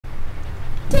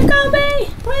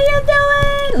What are you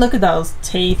doing? Look at those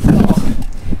teeth. Oh.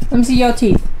 Let me see your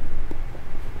teeth.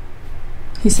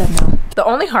 He said no. The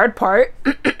only hard part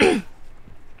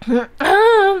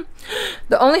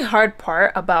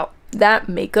about that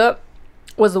makeup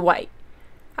was the white.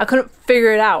 I couldn't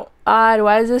figure it out.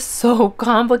 Why is this so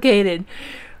complicated?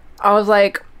 I was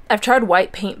like, I've tried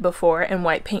white paint before and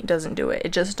white paint doesn't do it.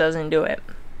 It just doesn't do it.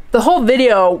 The whole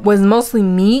video was mostly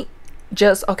me I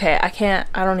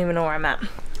don't even know where I'm at.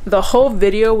 The whole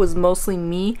video was mostly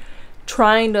me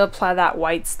trying to apply that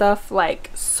white stuff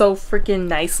like so freaking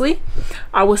nicely.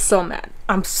 I was so mad.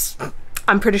 I'm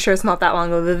pretty sure it's not that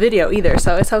long of a video either,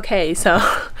 so it's okay. So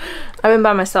I've been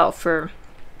by myself for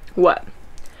what,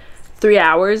 3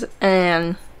 hours,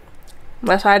 and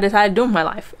that's what I decided to do with my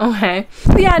life. Okay,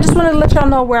 but yeah, I just wanted to let y'all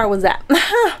know where I was at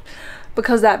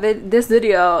because this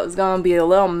video is gonna be a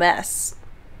little mess,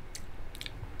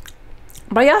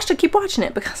 but y'all should keep watching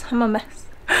it because I'm a mess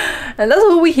and that's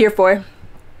what we here for.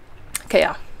 Okay,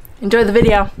 y'all, enjoy the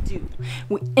video. Dude,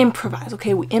 we improvise,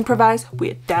 okay? We improvise, we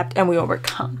adapt, and we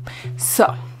overcome.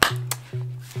 So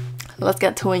let's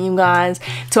get to it, you guys.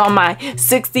 To all my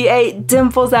 68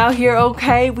 dimples out here,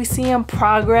 okay? We see in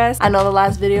progress. I know the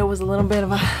last video was a little bit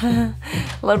of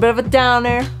a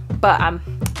downer, but I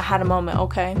had a moment,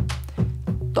 okay?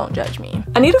 Don't judge me.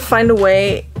 I need to find a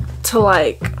way to,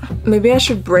 like, maybe I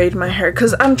should braid my hair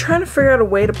because I'm trying to figure out a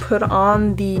way to put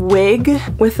on the wig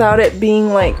without it being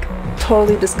like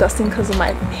totally disgusting because of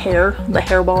my hair, the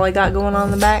hairball I got going on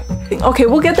in the back. Okay,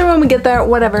 we'll get there when we get there,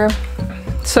 whatever.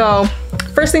 So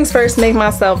first things first, make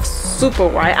myself super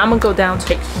white. I'm gonna go down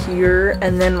to here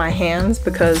and then my hands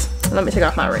because let me take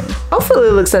off my ring. Hopefully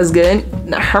it looks as good.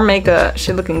 Her makeup,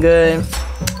 she looking good.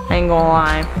 I ain't gonna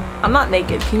lie. I'm not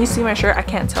naked. Can you see my shirt? I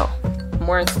can't tell. I'm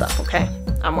wearing stuff, okay?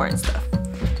 I'm wearing stuff.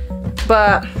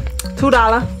 But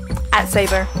 $2 at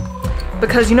Saver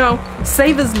because, you know,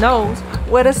 Savers knows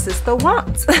what a sister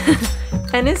wants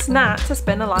and it's not to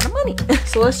spend a lot of money.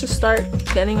 So let's just start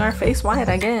getting our face white,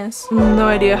 I guess. No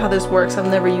idea how this works. I've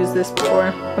never used this before.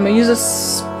 I'm gonna use a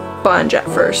sponge at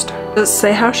first. Does it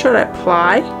say how should I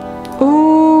apply?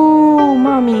 Ooh,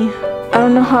 mommy, I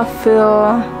don't know how I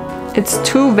feel. It's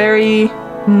too very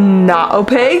not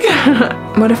opaque.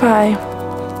 What if I,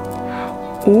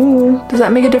 ooh, does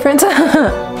that make a difference?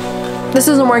 This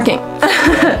isn't working.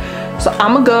 So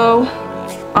I'm gonna go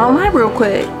online real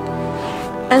quick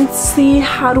and see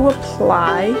how to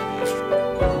apply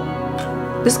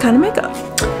this kind of makeup.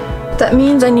 That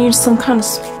means I need some kind of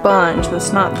sponge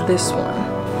that's not this one.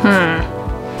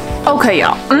 Okay,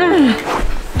 y'all.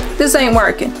 This ain't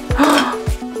working.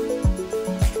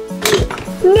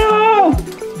 No!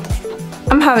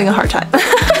 I'm having a hard time.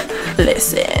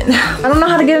 Listen, I don't know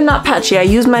how to get it not patchy. I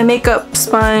used my makeup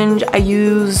sponge.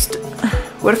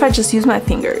 What if I just use my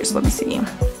fingers? Let me see.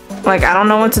 Like, I don't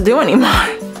know what to do anymore.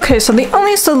 Okay, so the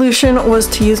only solution was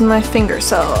to use my finger,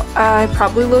 so I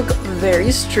probably look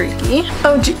very streaky.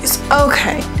 Oh geez,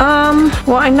 okay.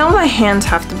 Well, I know my hands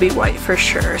have to be white for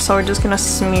sure, so we're just gonna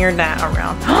smear that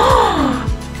around.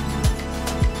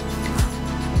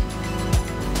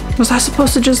 Was I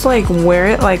supposed to just like wear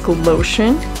it like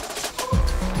lotion?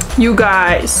 You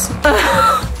guys.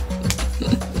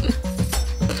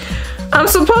 I'm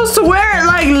supposed to wear it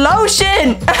like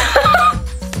lotion.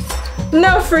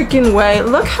 No freaking way.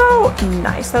 Look how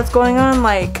nice that's going on.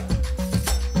 Like,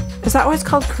 is that why it's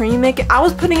called cream makeup? I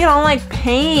was putting it on like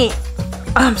paint.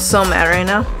 I'm so mad right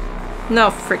now. No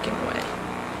freaking way.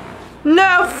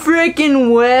 No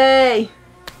freaking way.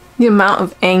 The amount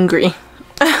of angry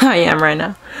I am right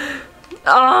now.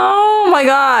 Oh my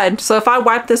god. So if I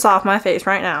wipe this off my face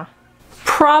right now.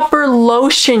 Proper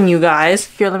lotion, you guys.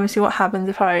 Here, let me see what happens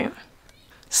if I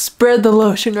spread the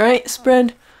lotion, right?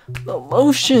 Spread the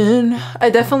lotion. I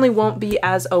definitely won't be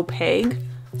as opaque.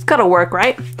 It's gotta work,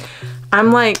 right?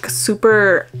 I'm like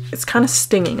super, it's kind of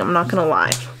stinging, I'm not gonna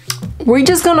lie. We're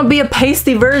just gonna be a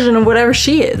pasty version of whatever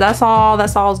she is. That's all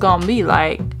it's gonna be.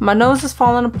 Like, my nose is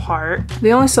falling apart.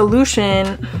 The only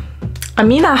solution, I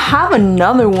mean, I have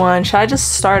another one. Should I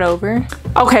just start over?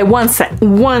 Okay, one second.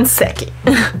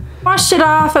 Washed it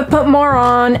off, I put more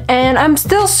on, and I'm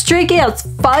still streaky as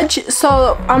fudge,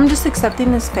 so I'm just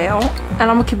accepting this fail, and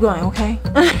I'm gonna keep going, okay?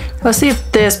 Let's see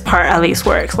if this part at least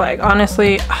works. Like,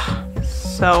 honestly,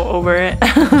 so over it.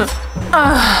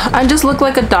 I just look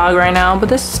like a dog right now, but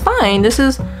this is fine.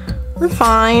 We're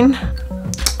fine.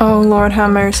 Oh, Lord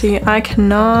have mercy. I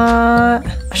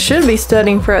should be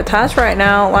studying for a test right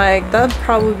now. Like, that'd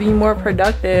probably be more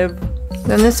productive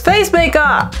than this face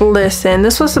makeup. Listen,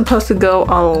 this was supposed to go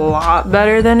a lot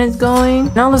better than it's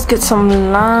going. Now let's get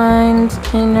some lines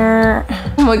in her.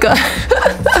 Oh my god.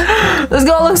 This is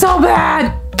gonna look so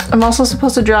bad. I'm also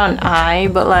supposed to draw an eye,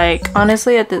 but like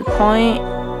honestly at this point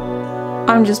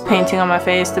I'm just painting on my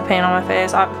face to paint on my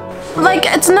face. Like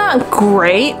it's not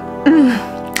great.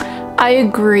 I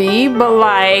agree, but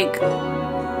like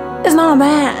it's not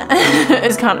bad.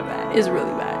 It's kind of bad. It's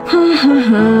really bad.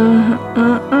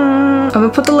 I'm gonna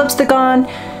put the lipstick on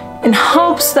in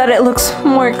hopes that it looks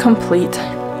more complete.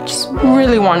 Just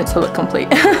really want it to look complete.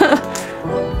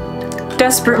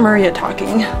 Desperate Maria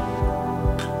talking.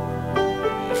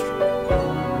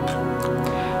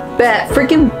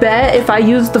 Freaking bet if I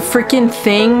use the freaking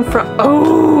thing from,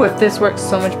 oh, if this works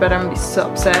so much better, I'm gonna be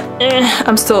so upset.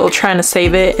 I'm still trying to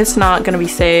save it. It's not gonna be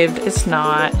saved. It's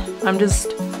not. I'm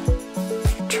just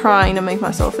trying to make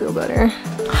myself feel better.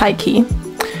 High key.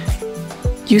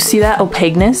 You see that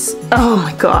opaqueness? Oh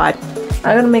my god.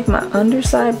 I gotta make my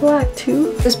underside black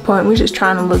too. At this point, we're just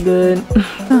trying to look good.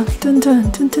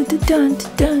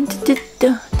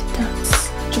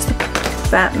 Just a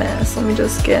fat mess. Let me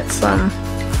just get some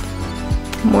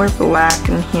more black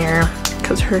in here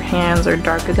because her hands are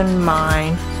darker than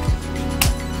mine.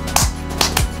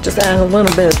 Just add a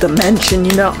little bit of dimension,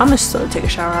 you know. I'm gonna still take a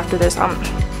shower after this.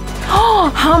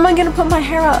 Oh, how am I gonna put my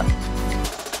hair up?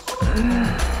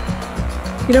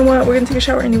 You know what? We're gonna take a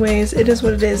shower anyways. It is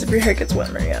what it is if your hair gets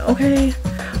wet, Maria. Okay?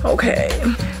 Okay.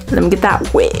 Let me get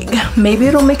that wig. Maybe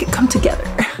it'll make it come together.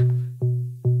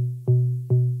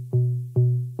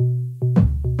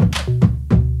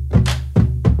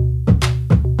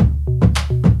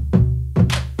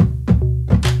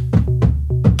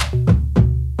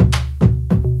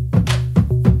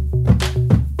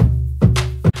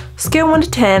 Scale 1 to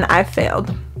 10, I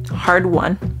failed. Hard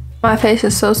 1. My face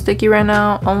is so sticky right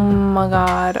now. Oh my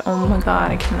god,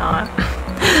 I cannot.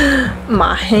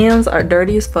 My hands are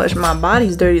dirty as fudge. My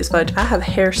body's dirty as fudge. I have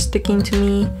hair sticking to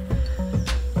me.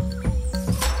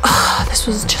 Oh, this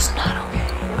was just not okay.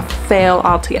 A fail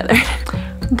altogether.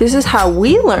 This is how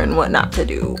we learn what not to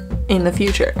do in the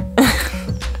future.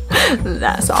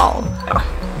 That's all.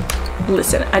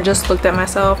 Listen, I just looked at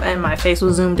myself and my face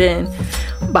was zoomed in,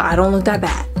 but I don't look that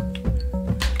bad.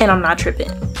 And I'm not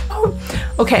tripping. Oh,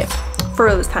 okay, for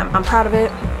real this time. I'm proud of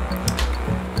it.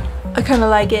 I kind of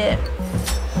like it.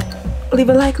 Leave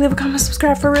a like, leave a comment,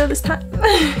 subscribe for real this time.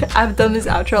 I've done this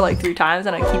outro like 3 times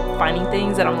and I keep finding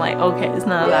things that I'm like, okay, it's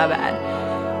not that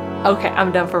bad. Okay,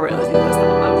 I'm done for real. Let's do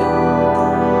this.